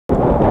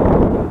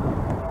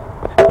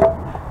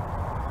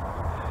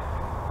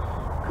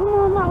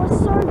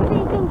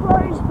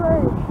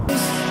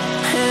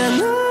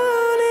And on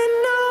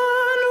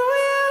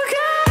we'll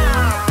go.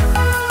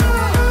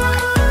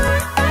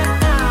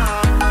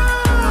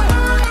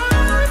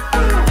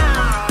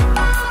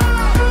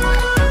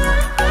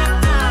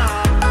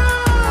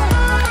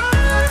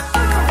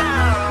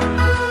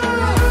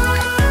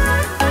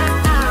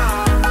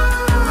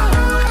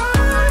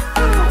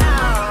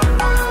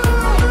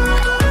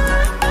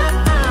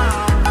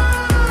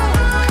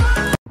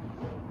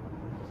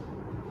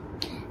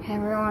 Hey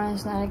everyone,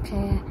 it's Nettix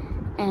here,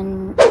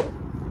 and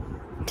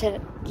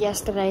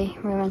yesterday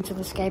we went to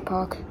the skate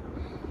park.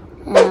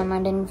 I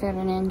didn't film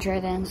an intro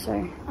then, so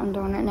I'm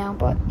doing it now.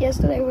 But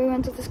yesterday we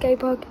went to the skate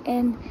park,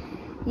 and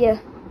yeah,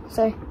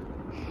 so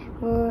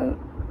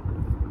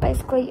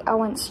basically I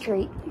went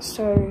street.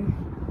 So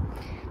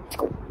let's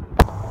go.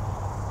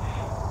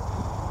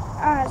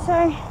 Alright,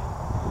 so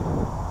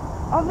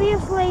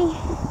obviously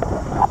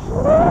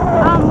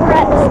we're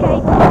at the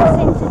skate park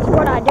since it's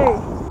what I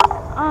do.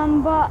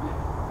 But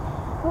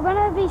we're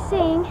gonna be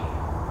seeing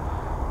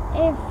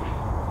if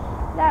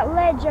that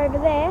ledge over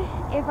there,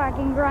 if I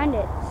can grind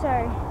it. So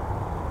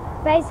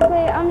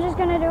basically I'm just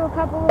gonna do a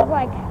couple of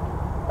like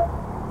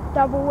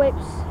double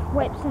whips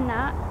and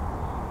that,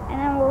 and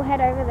then we'll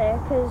head over there,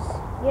 because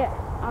yeah,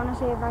 I wanna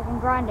see if I can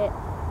grind it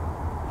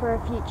for a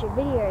future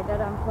video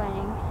that I'm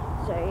planning.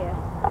 So yeah.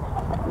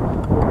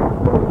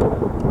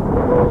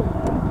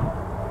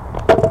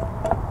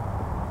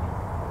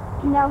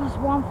 And that was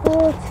 1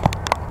 foot.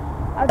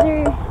 I'll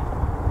do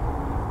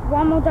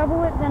one more double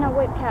whip, then a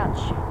whip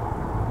couch.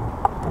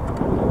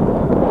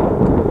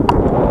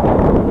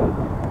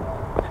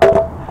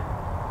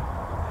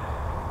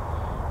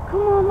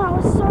 Come on, that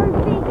was so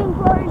freaking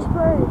close,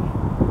 bro.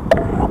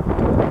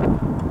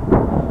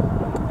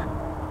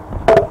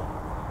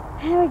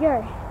 Here we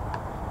go.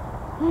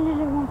 Landed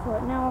at 1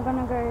 foot. Now we're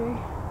gonna go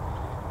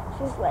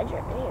to this ledge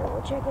over here.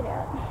 We'll check it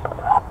out.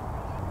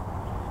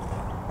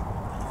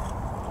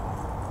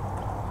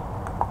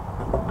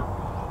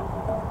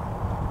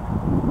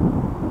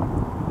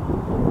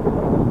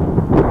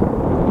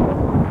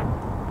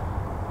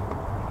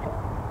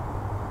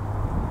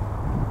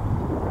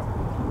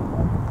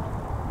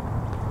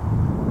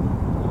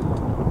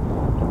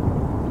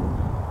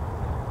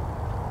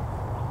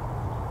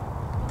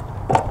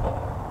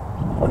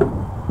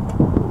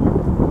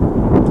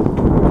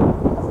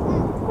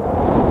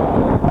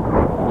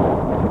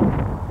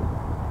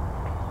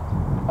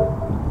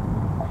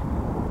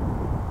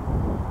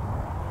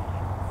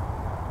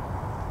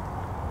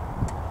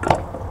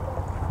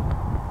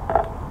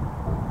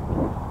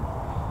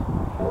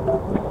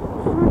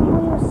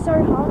 So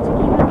hard to keep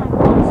in like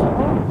one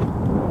spot,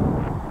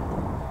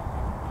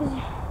 because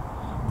it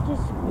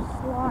just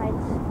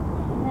slides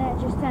and then it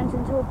just turns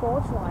into a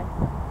board slide.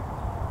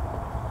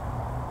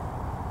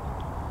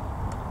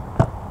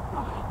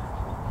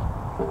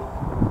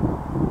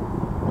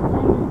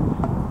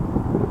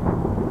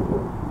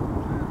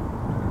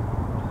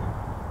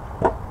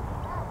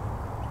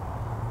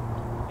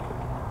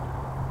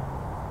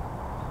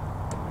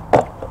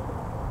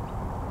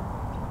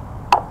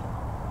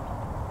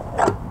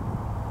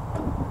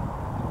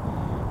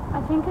 I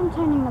think I'm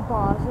turning the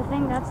bars. I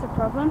think that's the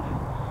problem.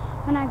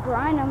 When I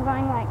grind, I'm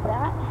going like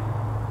that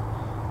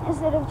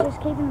instead of just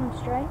keeping them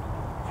straight.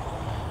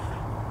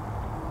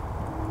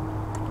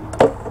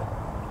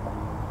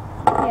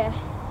 Yeah,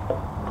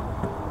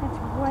 that's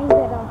way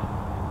better.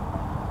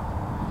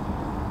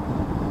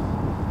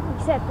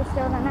 Except I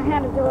still don't know how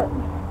to do it.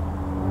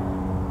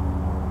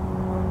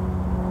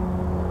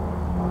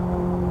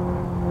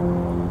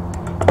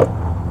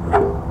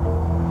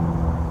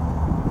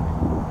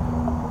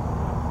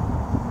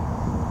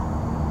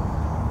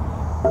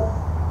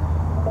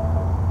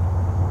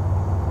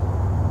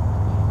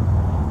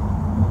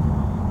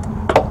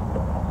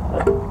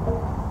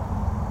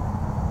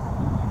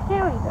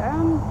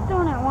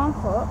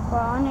 But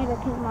I need to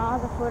keep my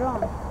other foot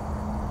on.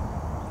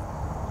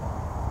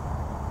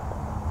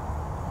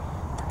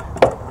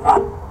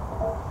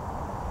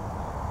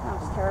 That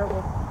was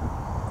terrible.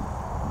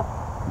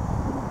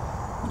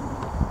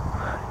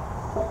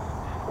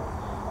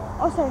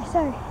 Also,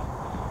 so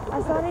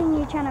I started a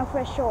new channel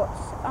for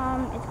shorts.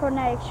 It's called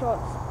Nettix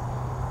Shorts.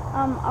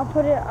 I'll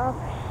put it up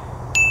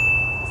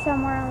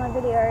somewhere on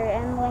the video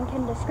and link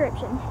in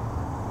description.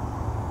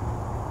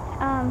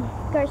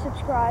 Go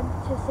subscribe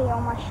to see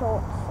all my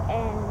shorts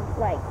and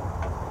like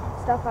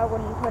stuff I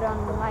wouldn't put on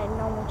my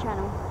normal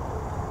channel.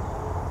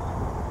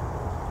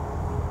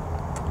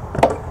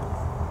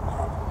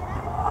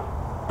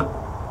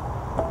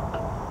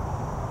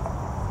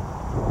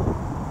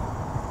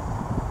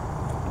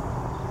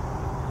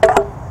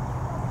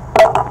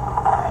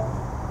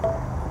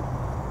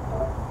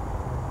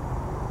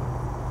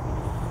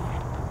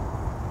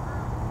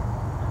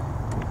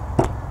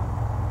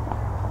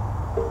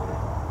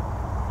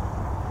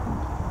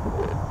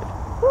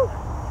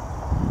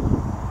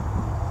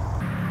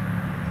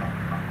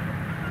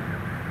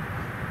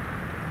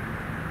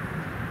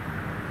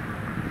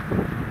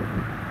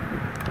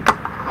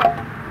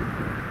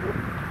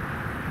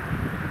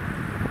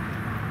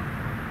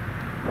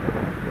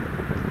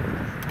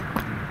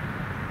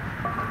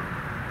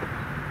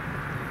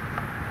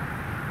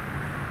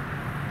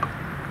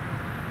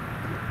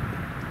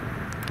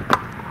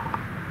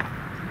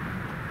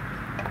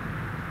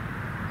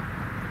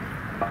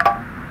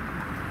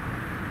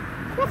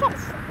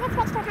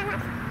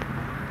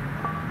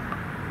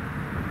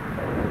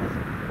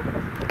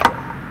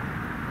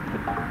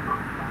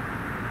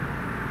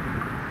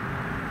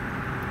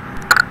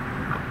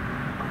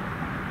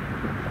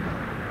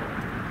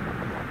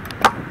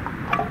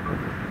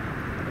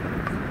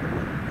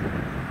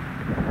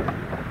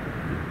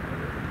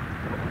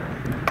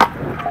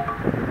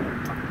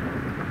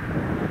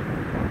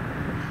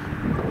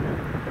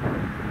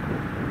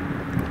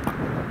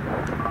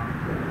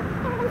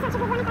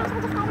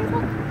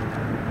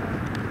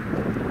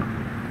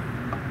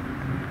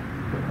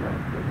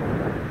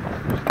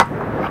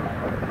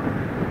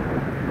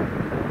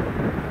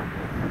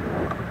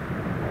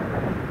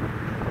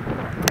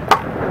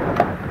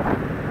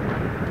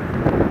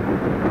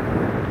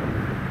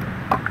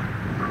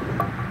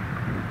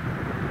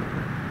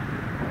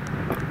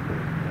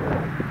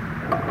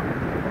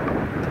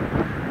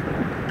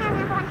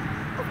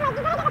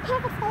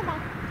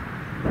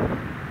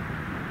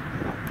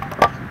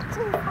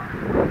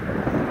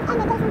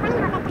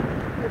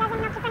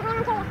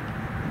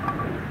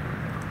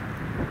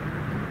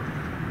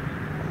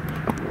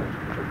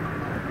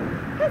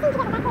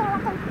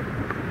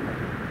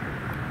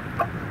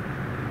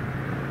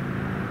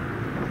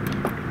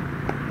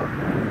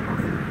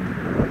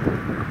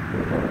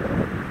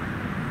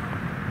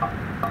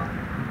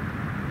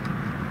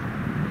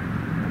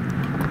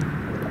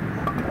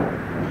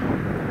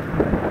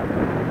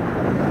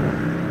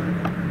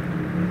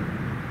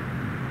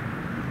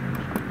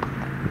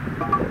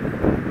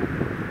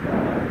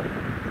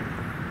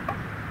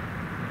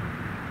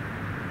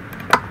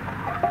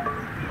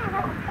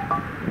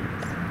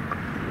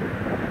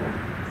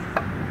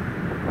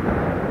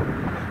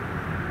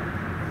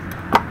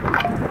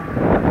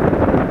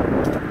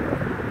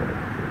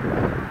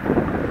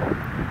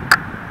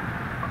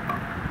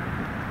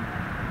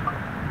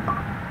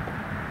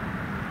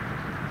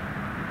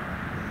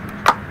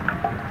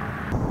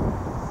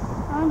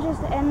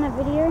 just end the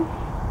video.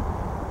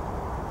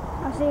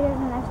 I'll see you guys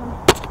in the next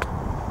one.